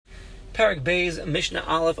Parak Beis, Mishnah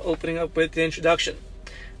Aleph, opening up with the introduction.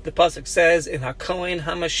 The pasuk says in HaKohen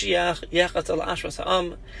HaMashiach Yachatz al Ashras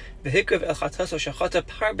Ha'am V'Hikriv El Chatas Shachata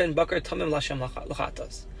Par Ben Bakar Tamim Lashem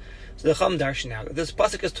Lachatas. So the Chum Darsh now. This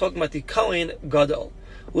pasuk is talking about the Kohen Gadol,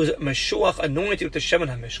 who is Meshuach, anointed with the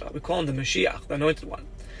Shemen HaMishcha. We call him the Mashiach, the anointed one.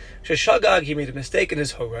 Sheshagag, he made a mistake in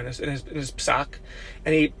his Horah, in his psak,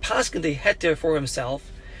 and he paskened a heter for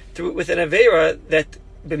himself with an avera that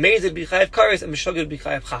b'meizid b'chayev kares and b'shogeg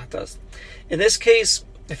b'chayev chatas. In this case,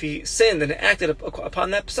 if he sinned and acted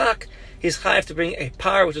upon that psak, he's chayev to bring a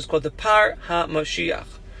par, which is called the par ha-mashiach,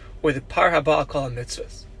 or the par ha-ba'al kol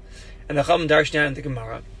ha-mitzvahs. And the Chum Darshan in the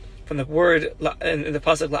Gemara, from the word in the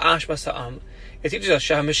pasuk la'ash basa'am, it teaches us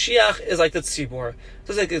that Mashiach is like the tzibor,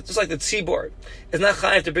 just like the tzibor is not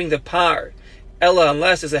chayev to bring the par, ella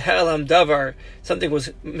unless it's a he'elam davar, something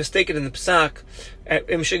was mistaken in the psak,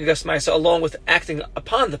 along with acting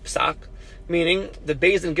upon the psak, meaning the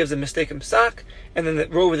Beis Din gives a mistaken psak, and then the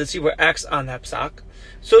rover the tzibor acts on that psak.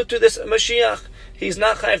 So to this Mashiach, he's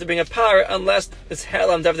not chayev to bring a par unless it's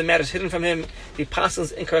he'elam davar, the matter is hidden from him, he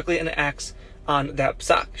passes incorrectly and acts on that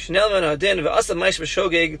psak.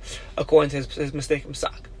 According to his mistaken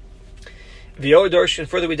psak. And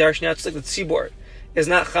further we darshan out, just like the tzibor is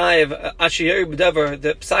not chayev ashiyeri b'davar,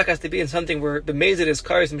 the psak has to be in something where the mezid is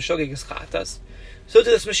kares and meshogeg is chatas. So to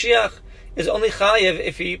this Mashiach is only chayev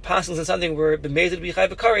if he passes in something where the mezid be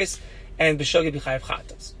chayev kares and b'shogeg be chayev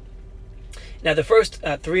chatas. Now the first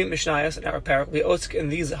three mishnayos in our parak, we osk in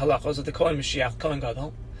these halachos of the Kohen Mashiach, Kohen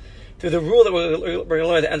Gadol, through the rule that we're going to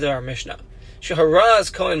learn at the end of our Mishnah.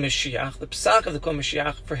 Sheharaz Kohen Mashiach, the psak of the Kohen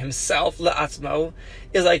Mashiach for himself, la'atzmo,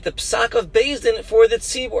 is like the psak of Beis Din for the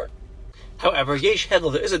tzibor. However, yesh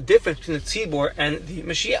hedel, there is a difference between the tzibor and the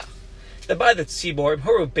Mashiach. That by the tzibor,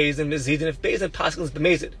 imhuru Beis Din mezidin, if Beis Din paskins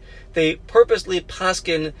b'mezid, they purposely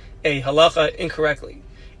paskin a halacha incorrectly,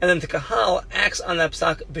 and then the kahal acts on that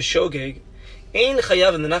psak b'shogeg, ein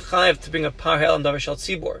chayav, and they're not chayav to bring a par he'elam davar shel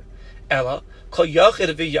tzibor, ella kol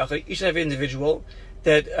yachid v'yachid, each and every individual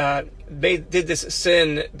that did this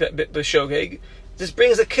sin b'shogeg, this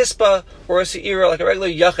brings a kispa or a se'ira, like a regular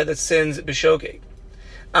yachid that sins b'shogeg.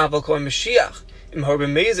 Aval Kohen Mashiach, imhor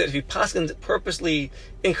b'mezid, if he paskins purposely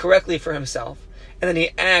incorrectly for himself, and then he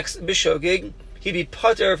acts b'shogeg, he'd be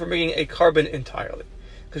pater from bringing a carbon entirely.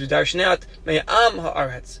 Because we darshan out, me'am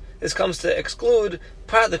ha'aretz, this comes to exclude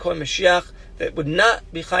part of the Kohen Mashiach that would not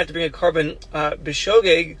be chayav to bring a carbon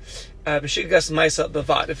b'shogeg, b'shigas maisa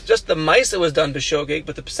bavad. If just the maisa was done b'shogeg,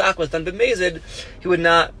 but the psak was done b'mezid, he would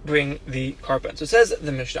not bring the carbon. So it says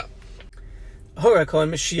the Mishnah. Hora Kohen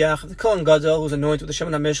Mashiach, the Kohen Gadol, who is anointed with the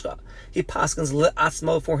Shemen HaMishcha, he paskins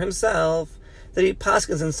le'atzmo for himself, that he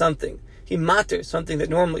paskins in something. He matters something that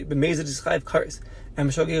normally b'mezid is chayav kares, and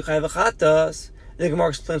b'shogeg chayav achatas. The Gemara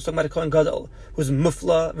explains talking about a Kohen Gadol, who's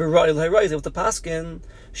mufla v'ra'il ha'ra'il with the paskin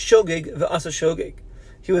shogeg v'asa shogeg.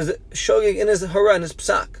 He was shogeg in his hora, in his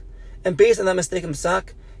psak, and based on that mistaken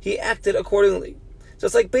psak, he acted accordingly.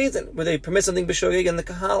 Just like Beis Din, where they permit something b'shogeg, and the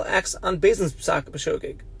kahal acts on Beis Din's psak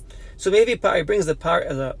b'shogeg. So maybe he brings the par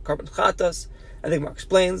as a carbon chatas, and the Gemara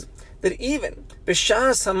explains that even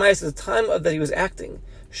b'shas hamayis, at the time of that he was acting,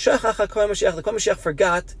 shachach HaKohen Mashiach, the Kohen Mashiach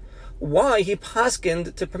forgot why he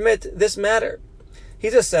paskined to permit this matter. He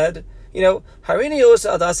just said, harini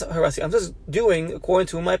yosa adas harasi, I'm just doing according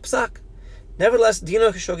to my psak. Nevertheless,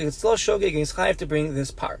 dino shogeg, it's still shogeg, and he's chayav to bring this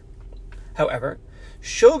par. However,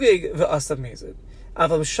 shogeg v'asav mezid,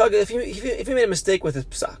 aval shogeg, if he made a mistake with his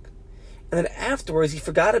psak, and then afterwards he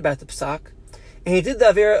forgot about the psak, and he did the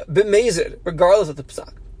avera b'mezid, regardless of the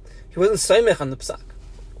psak. He wasn't saimech on the psak.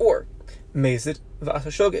 Or, mezid v'asa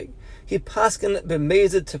shogeg, he paskin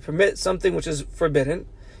b'mezid to permit something which is forbidden,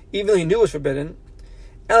 even though he knew it was forbidden,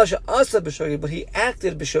 but he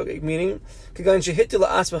acted b'shogeg, meaning,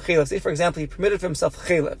 say for example, he permitted for himself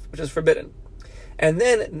chelev, which is forbidden. And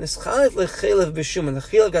then, nischalef lechelev b'shuman, the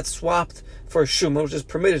chelev got swapped for shuman, which is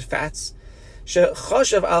permitted fats.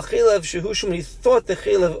 Shechashav al chelev shehu shuman, he thought the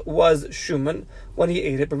chelev was shuman when he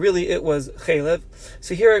ate it, but really it was chelev.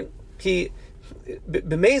 So here, he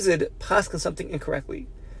b'mezid paskin something incorrectly,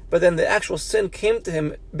 but then the actual sin came to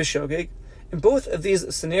him b'shogeg. In both of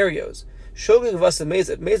these scenarios, shogeg v'asa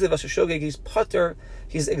mezid v'asa shogeg, he's pater,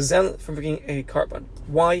 he's exempt from bringing a carbon.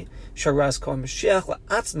 Why? Sharaz Kohen Mashiach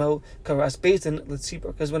la'atzmo karas Beis Din l'tzibor.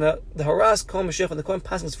 Because when the haras Kohen Mashiach, when the Kohen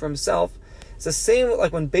passes for himself, it's the same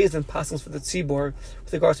like when Beis Din passes for the tzibor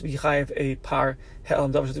with regards to b'chayev a par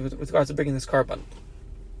he'elam davar, with regards to bringing this carbon.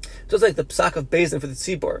 Just like the psak of Beis Din for the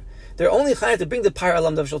tzibor, they're only chayev to bring the par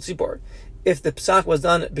he'elam davar shel tzibor if the psak was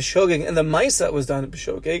done b'shogeg and the maisa was done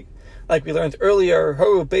b'shogeg. Like we learned earlier,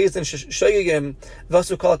 Horu Beis Din shogegim,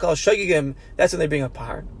 Vasu Kol Kol shogegim, that's when they bring a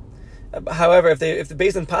par. However, if the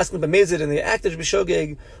Beis Din paskin b'mezid and they acted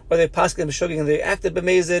b'shogeg, or they paskin b'shogeg and they acted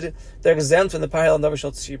b'mezid, they're exempt from the par halam davar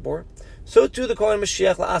shel tzibor. So too the Kohen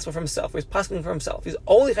Mashiach la'asma for himself, he's paskin for himself. He's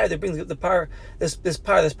only chayav to bring this par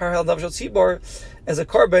halam davar shel tzibor as a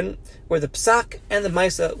korban where the psak and the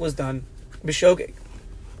maisa was done b'shogeg.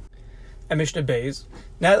 And Mishnah Beis,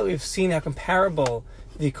 now that we've seen how comparable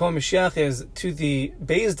the Kohen Mashiach is to the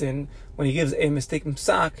Beis Din when he gives a mistaken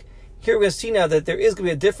psak, here we're going to see now that there is going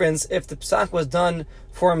to be a difference if the psak was done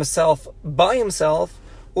for himself by himself,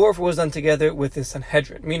 or if it was done together with the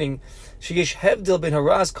Sanhedrin. Meaning, sheyesh hevdil ben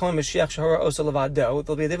haras Kohen Mashiach shehora oso levado.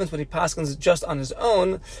 There'll be a difference when he paskins just on his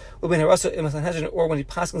own, or ben haras in the Sanhedrin, or when he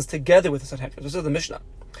paskins together with the Sanhedrin. This is the Mishnah.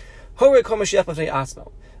 Hore Kohen Mashiach b'fnei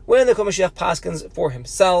asmo. When the Kohen Mashiach paskins for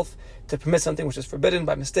himself to permit something which is forbidden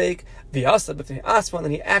by mistake, v'yasa b'fnei asmo, and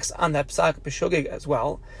then he acts on that psak b'shogeg as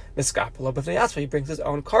well. Miskapelo b'fnei asmo, he brings his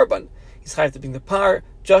own korban. He's chayav to bring the par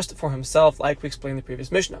just for himself, like we explained in the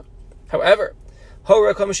previous Mishnah. However,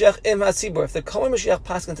 Hora Kohen Mashiach im hatzibur, if the Kohen Mashiach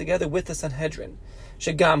paskin together with the Sanhedrin,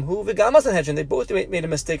 shegam hu v'gam Sanhedrin, they both made a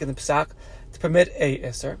mistake in the psak to permit a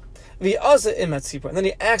iser. V'yasa im hatzibur, and then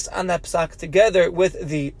he acts on that psak together with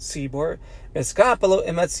the tzibur. Miskapelo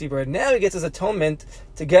im hatzibur. Now he gets his atonement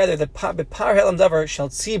together. The par halam davar shel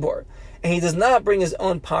tzibur, and he does not bring his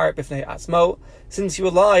own par b'fnei asmo, since he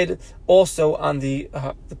relied also on the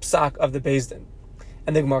psak of the Beis Din.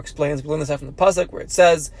 And the Gemara explains, we learn this out from the pasuk where it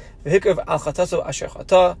says, "V'hikrav al chataso asher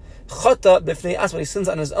chata b'fnei asmo." When he sins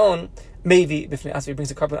on his own, maybe b'fnei asmo, he brings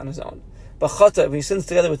the korban on his own. But chata, when he sins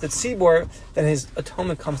together with the tzibur, then his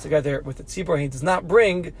atonement comes together with the tzibur. He does not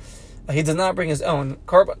bring his own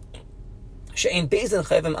korban. She'ein Beis Din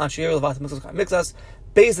chayvim an she'yer levat mixas.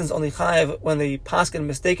 Beis Din's only chayav when they paskin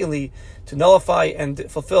mistakenly to nullify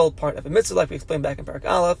and fulfill part of a mitzvah, like we explained back in Parak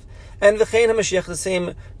Aleph. And v'chein HaMashiach, the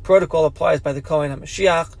same protocol applies by the Kohen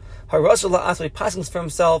HaMashiach. Harasul la'asma, he paskins for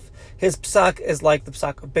himself. His psak is like the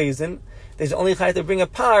psak of Beis Din. There's only chayav to bring a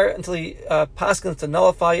par until he paskins to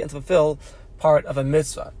nullify and to fulfill part of a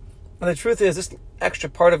mitzvah. And the truth is, this extra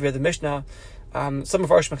part of here, the Mishnah, some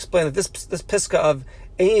of our Shema explain that this piska of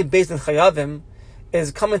Ein Beis Din chayavim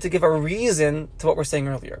is coming to give a reason to what we're saying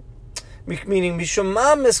earlier. Meaning,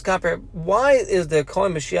 Mishumah miskaper, why is the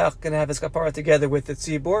Kohen Mashiach going to have his kapara together with the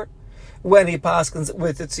tzibur when he paskins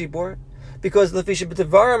with the tzibur? Because with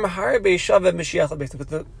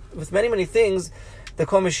many things, the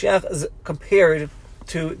Kohen Mashiach is compared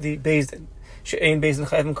to the Beis Din. She'ein Beis Din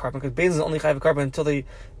chayavim korban, because Beis Din is only chayavim korban until they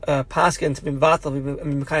paskin to be mvatal,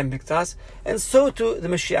 b'mekayim miktas, and so too the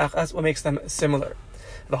Mashiach. That's what makes them similar.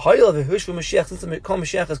 The Hayil of the Hushvu Mashiach, since the Kohen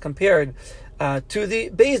Mashiach is compared to the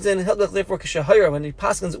Beis Din, therefore when he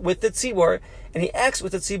paskins with the tzibur and he acts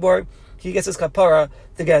with the tzibur, he gets his kapara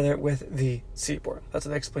together with the tzibur. That's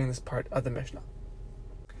what I explain this part of the Mishnah.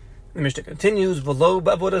 The Mishnah continues, V'lo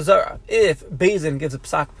b'avodah zara. If Beis Din gives a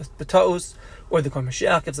psak b'tos, or the Kohen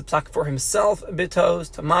Mashiach gives a psak for himself b'tos,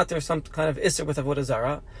 to matter some kind of iser with avodah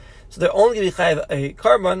zara, so they're only going to be chayav a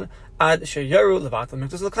korban ad sheyaru levatal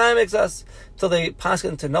miktas l'kayim miktas, till they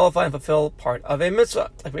paskin to nullify and fulfill part of a mitzvah,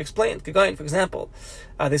 like we explained. Gegayin, for example,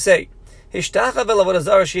 they say hishtachav avodah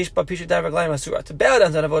zara sheish ba pishat davar glayim asura, to bow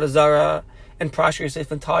down to avodah zara and prostrate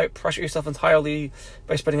yourself entirely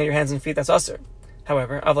by spreading out your hands and feet. That's asur.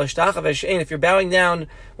 However, aval hishtachav she'ein, if you're bowing down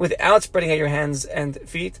without spreading out your hands and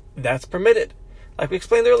feet, that's permitted, like we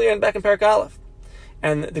explained earlier and back in Parak Aleph.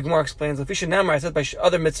 And the Gemara explains, Lefisha Namar, I said by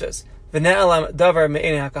other mitzvahs, V'ne'alam davar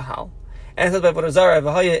me'enei ha'kahal. And I said by Avodah Zarah,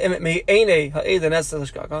 V'haya emet me'enei ha'ed ha'nes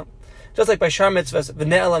l'shgaga. Just like by Shar mitzvahs,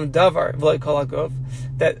 V'ne'alam davar v'lo kol ha'gov,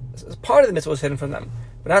 that part of the mitzvah was hidden from them,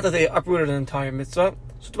 but not that they uprooted an entire mitzvah.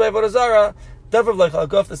 So by Avodah Zarah, davar v'lo kol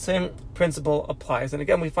ha'gov, the same principle applies. And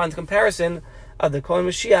again, we find the comparison of the Kohen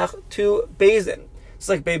Mashiach to Beis Din. It's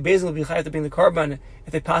like Beis Din will be chayav to bring the korban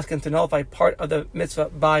if they paskin to nullify part of the mitzvah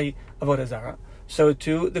by Avodah Zarah. So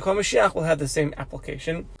too, the Kohen Mashiach will have the same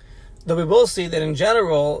application. Though we will see that in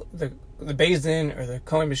general, the Beis Din or the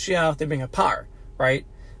Kohen Mashiach, they bring a par, right?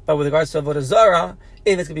 But with regards to Avodah Zarah,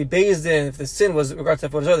 if it's going to be Beis Din, if the sin was with regards to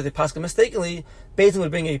Avodah Zarah that they paskin mistakenly, Beis Din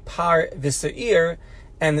would bring a par v'se'ir,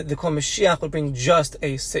 and the Kohen Mashiach would bring just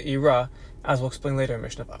a se'ira, as we'll explain later in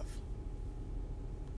Mishnah Vav.